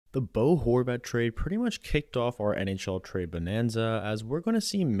The Bo Horvat trade pretty much kicked off our NHL trade bonanza, as we're going to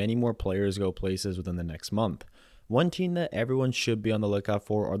see many more players go places within the next month. One team that everyone should be on the lookout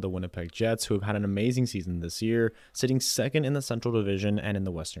for are the Winnipeg Jets, who have had an amazing season this year, sitting second in the Central Division and in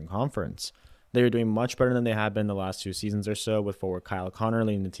the Western Conference. They are doing much better than they have been the last 2 seasons or so, with forward Kyle Connor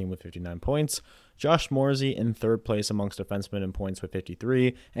leading the team with 59 points, Josh Morrissey in third place amongst defensemen in points with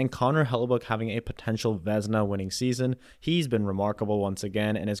 53, and Connor Hellebuyck having a potential Vezina winning season. He's been remarkable once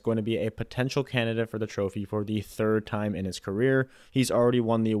again and is going to be a potential candidate for the trophy for the 3rd time in his career. He's already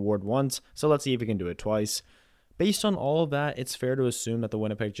won the award once, so let's see if he can do it twice. Based on all of that, it's fair to assume that the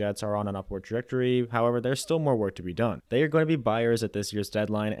Winnipeg Jets are on an upward trajectory. However, there's still more work to be done. They are going to be buyers at this year's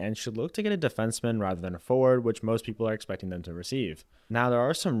deadline and should look to get a defenseman rather than a forward, which most people are expecting them to receive. Now, there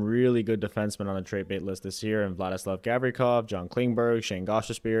are some really good defensemen on the trade bait list this year in Vladislav Gavrikov, John Klingberg, Shane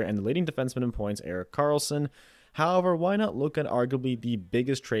Gostisbehere, and the leading defenseman in points, Erik Karlsson. However, why not look at arguably the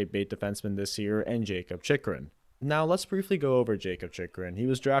biggest trade bait defenseman this year and Jakob Chychrun? Now, let's briefly go over Jakob Chychrun. He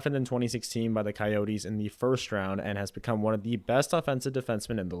was drafted in 2016 by the Coyotes in the first round and has become one of the best offensive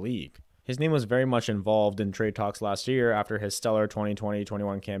defensemen in the league. His name was very much involved in trade talks last year after his stellar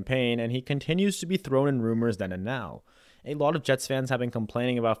 2020-21 campaign, and he continues to be thrown in rumors then and now. A lot of Jets fans have been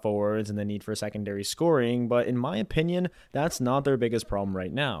complaining about forwards and the need for secondary scoring, but in my opinion, that's not their biggest problem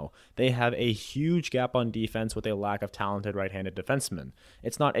right now. They have a huge gap on defense with a lack of talented right-handed defensemen.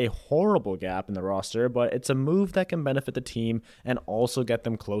 It's not a horrible gap in the roster, but it's a move that can benefit the team and also get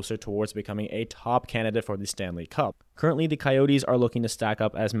them closer towards becoming a top candidate for the Stanley Cup. Currently, the Coyotes are looking to stack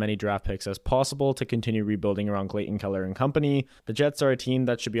up as many draft picks as possible to continue rebuilding around Clayton Keller and company. The Jets are a team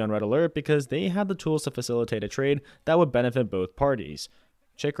that should be on red alert because they have the tools to facilitate a trade that would benefit both parties.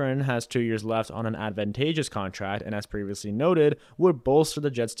 Chychrun has 2 years left on an advantageous contract and, as previously noted, would bolster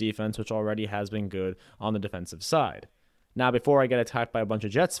the Jets' defense, which already has been good on the defensive side. Now, before I get attacked by a bunch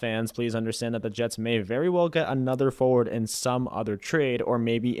of Jets fans, please understand that the Jets may very well get another forward in some other trade, or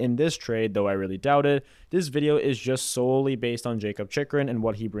maybe in this trade, though I really doubt it. This video is just solely based on Jakob Chychrun and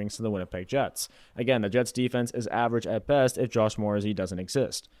what he brings to the Winnipeg Jets. Again, the Jets' defense is average at best if Josh Morrissey doesn't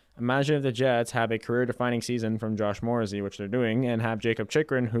exist. Imagine if the Jets have a career-defining season from Josh Morrissey, which they're doing, and have Jakob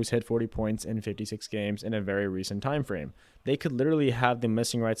Chychrun, who's hit 40 points in 56 games in a very recent time frame. They could literally have the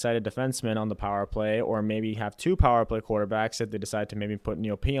missing right-sided defenseman on the power play, or maybe have 2 power play quarterbacks if they decide to maybe put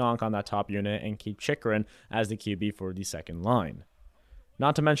Neil Pionk on that top unit and keep Chychrun as the QB for the second line.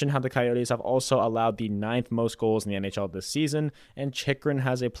 Not to mention how the Coyotes have also allowed the 9th most goals in the NHL this season, and Chychrun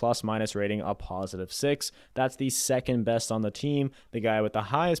has a plus-minus rating of +6. That's the second best on the team. The guy with the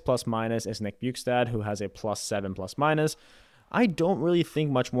highest plus-minus is Nick Bjugstad, who has a +7 plus-minus. I don't really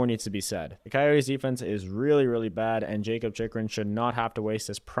think much more needs to be said. The Coyotes' defense is really, really bad, and Jakob Chychrun should not have to waste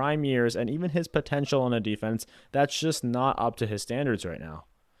his prime years and even his potential on a defense that's just not up to his standards right now.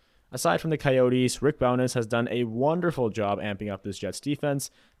 Aside from the Coyotes, Rick Bowness has done a wonderful job amping up this Jets defense.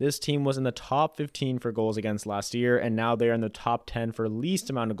 This team was in the top 15 for goals against last year, and now they are in the top 10 for least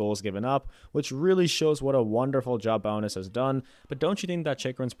amount of goals given up, which really shows what a wonderful job Bowness has done. But don't you think that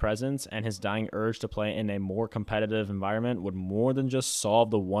Chychrun's presence and his dying urge to play in a more competitive environment would more than just solve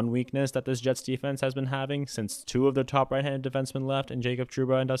the one weakness that this Jets defense has been having since 2 of their top right-handed defensemen left in Jacob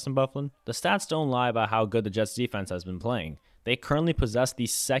Trouba and Dustin Byfuglien? The stats don't lie about how good the Jets defense has been playing. They currently possess the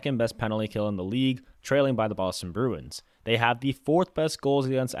 2nd best penalty kill in the league, trailing by the Boston Bruins. They have the 4th best goals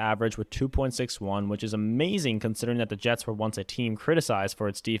against average with 2.61, which is amazing considering that the Jets were once a team criticized for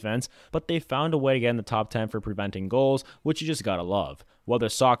its defense, but they found a way to get in the top 10 for preventing goals, which you just gotta love. Whether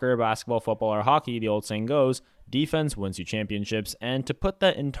soccer, basketball, football, or hockey, the old saying goes, defense wins you championships, and to put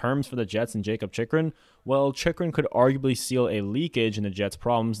that in terms for the Jets and Jakob Chychrun, well, Chychrun could arguably seal a leakage in the Jets'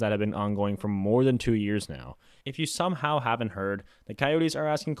 problems that have been ongoing for more than 2 years now. If you somehow haven't heard, the Coyotes are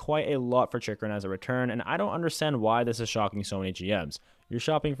asking quite a lot for Chychrun as a return, and I don't understand why this is shocking so many GMs. You're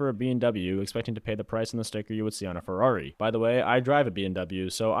shopping for a BMW, expecting to pay the price on the sticker you would see on a Ferrari. By the way, I drive a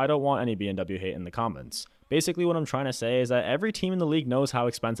BMW, so I don't want any BMW hate in the comments. Basically, what I'm trying to say is that every team in the league knows how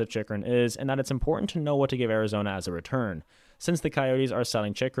expensive Chychrun is, and that it's important to know what to give Arizona as a return. Since the Coyotes are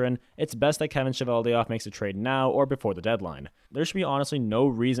selling Chychrun, it's best that Kevin Cheveldayoff makes a trade now or before the deadline. There should be honestly no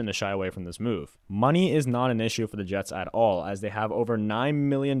reason to shy away from this move. Money is not an issue for the Jets at all, as they have over $9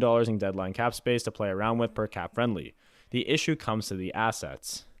 million in deadline cap space to play around with per cap friendly. The issue comes to the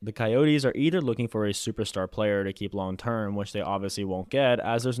assets. The Coyotes are either looking for a superstar player to keep long term, which they obviously won't get,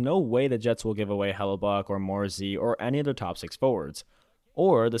 as there's no way the Jets will give away Hellebuyck or Morrissey or any of their top 6 forwards.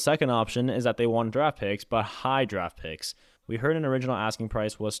 Or the second option is that they want draft picks, but high draft picks. We heard an original asking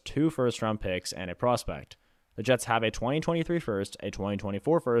price was 2 first-round picks and a prospect. The Jets have a 2023 first, a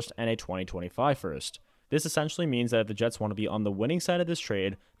 2024 first, and a 2025 first. This essentially means that if the Jets want to be on the winning side of this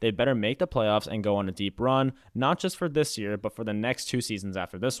trade, they better make the playoffs and go on a deep run, not just for this year, but for the next 2 seasons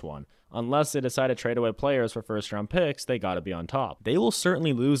after this one. Unless they decide to trade away players for first-round picks, they gotta be on top. They will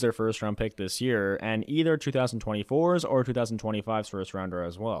certainly lose their first-round pick this year, and either 2024's or 2025's first-rounder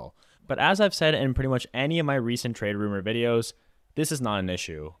as well. But as I've said in pretty much any of my recent trade rumor videos, this is not an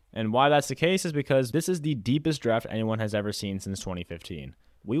issue. And why that's the case is because this is the deepest draft anyone has ever seen since 2015.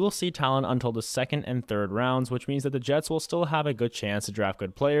 We will see talent until the second and third rounds, which means that the Jets will still have a good chance to draft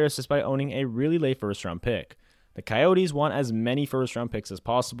good players just by owning a really late first-round pick. The Coyotes want as many first-round picks as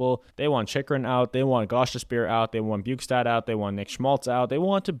possible. They want Chychrun out, they want Gostisbehere out, they want Bukestad out, they want Nick Schmaltz out. They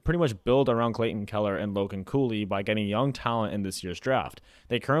want to pretty much build around Clayton Keller and Logan Cooley by getting young talent in this year's draft.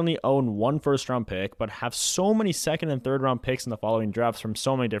 They currently own 1 first-round pick, but have so many second and third-round picks in the following drafts from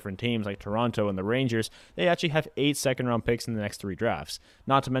so many different teams like Toronto and the Rangers. They actually have 8 second-round picks in the next 3 drafts,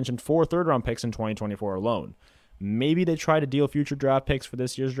 not to mention 4 third-round picks in 2024 alone. Maybe they try to deal future draft picks for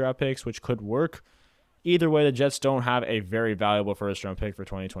this year's draft picks, which could work. Either way, the Jets don't have a very valuable first-round pick for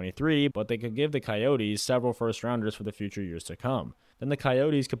 2023, but they could give the Coyotes several first-rounders for the future years to come. Then the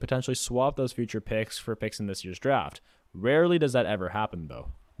Coyotes could potentially swap those future picks for picks in this year's draft. Rarely does that ever happen,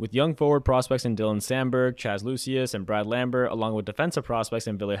 though. With young forward prospects in Dylan Sandberg, Chaz Lucius, and Brad Lambert, along with defensive prospects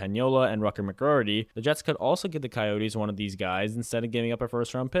in Ville Heinola and Rucker McGroarty, the Jets could also give the Coyotes one of these guys instead of giving up a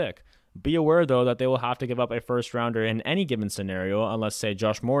first-round pick. Be aware, though, that they will have to give up a first-rounder in any given scenario unless, say,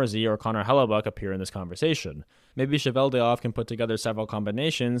 Josh Morrissey or Connor Hellebuyck appear in this conversation. Maybe Cheveldayoff can put together several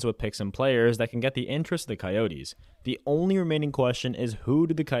combinations with picks and players that can get the interest of the Coyotes. The only remaining question is who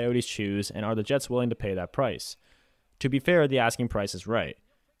do the Coyotes choose, and are the Jets willing to pay that price? To be fair, the asking price is right.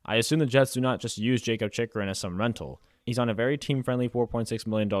 I assume the Jets do not just use Jakob Chychrun as some rental. He's on a very team-friendly $4.6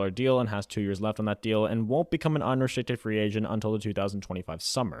 million deal and has 2 years left on that deal and won't become an unrestricted free agent until the 2025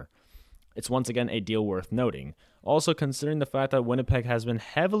 summer. It's once again a deal worth noting. Also, considering the fact that Winnipeg has been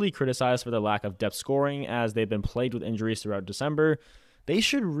heavily criticized for their lack of depth scoring as they've been plagued with injuries throughout December, they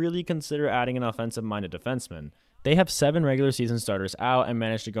should really consider adding an offensive-minded defenseman. They have 7 regular season starters out and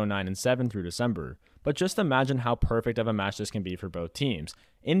managed to go 9-7 through December. But just imagine how perfect of a match this can be for both teams.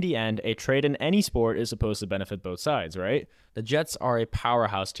 In the end, a trade in any sport is supposed to benefit both sides, right? The Jets are a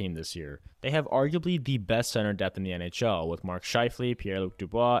powerhouse team this year. They have arguably the best center depth in the NHL with Mark Scheifele, Pierre-Luc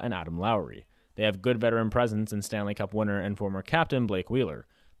Dubois, and Adam Lowry. They have good veteran presence in Stanley Cup winner and former captain Blake Wheeler.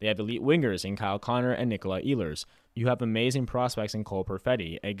 They have elite wingers in Kyle Connor and Nikolai Ehlers. You have amazing prospects in Cole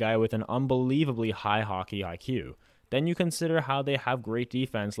Perfetti, a guy with an unbelievably high hockey IQ. Then you consider how they have great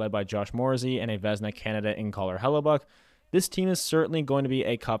defense led by Josh Morrissey and a Vezina candidate in Connor Hellebuyck. This team is certainly going to be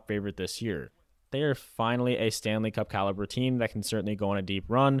a cup favorite this year. They are finally a Stanley Cup caliber team that can certainly go on a deep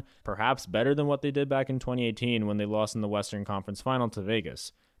run, perhaps better than what they did back in 2018 when they lost in the Western Conference Final to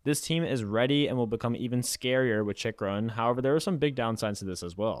Vegas. This team is ready and will become even scarier with Chychrun. However, there are some big downsides to this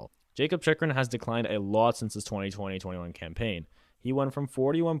as well. Jakob Chychrun has declined a lot since his 2020-21 campaign. He went from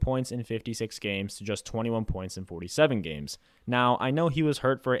 41 points in 56 games to just 21 points in 47 games. Now, I know he was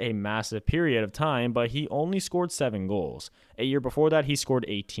hurt for a massive period of time, but he only scored 7 goals. A year before that, he scored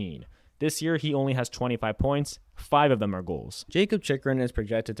 18. This year, he only has 25 points. 5 of them are goals. Jakob Chychrun is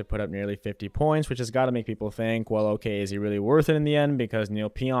projected to put up nearly 50 points, which has got to make people think, well, okay, is he really worth it in the end? Because Neil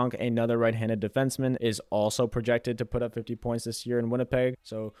Pionk, another right-handed defenseman, is also projected to put up 50 points this year in Winnipeg.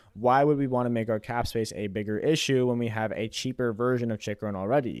 So why would we want to make our cap space a bigger issue when we have a cheaper version of Chychrun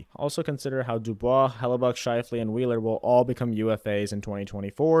already? Also consider how Dubois, Hellebuyck, Scheifele, and Wheeler will all become UFAs in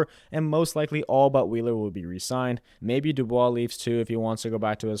 2024, and most likely all but Wheeler will be re-signed. Maybe Dubois leaves too if he wants to go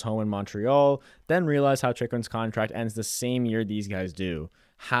back to his home in Montreal, then realize how Chychrun's contract ends the same year these guys do.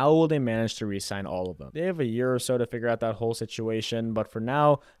 How will they manage to re-sign all of them? They have a year or so to figure out that whole situation, but for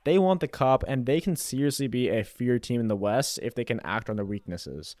now, they want the cup, and they can seriously be a fear team in the West if they can act on their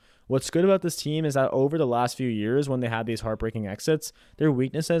weaknesses. What's good about this team is that over the last few years, when they had these heartbreaking exits, their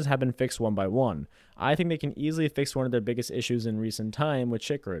weaknesses have been fixed one by one. I think they can easily fix one of their biggest issues in recent time with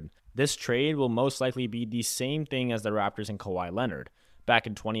Chychrun. This trade will most likely be the same thing as the Raptors and Kawhi Leonard. Back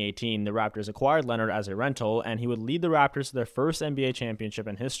in 2018, the Raptors acquired Leonard as a rental, and he would lead the Raptors to their first NBA championship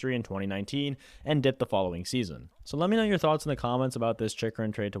in history in 2019 and dip the following season. So let me know your thoughts in the comments about this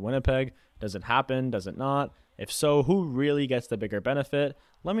Chychrun trade to Winnipeg. Does it happen? Does it not? If so, who really gets the bigger benefit?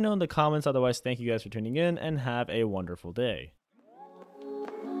 Let me know in the comments. Otherwise, thank you guys for tuning in and have a wonderful day.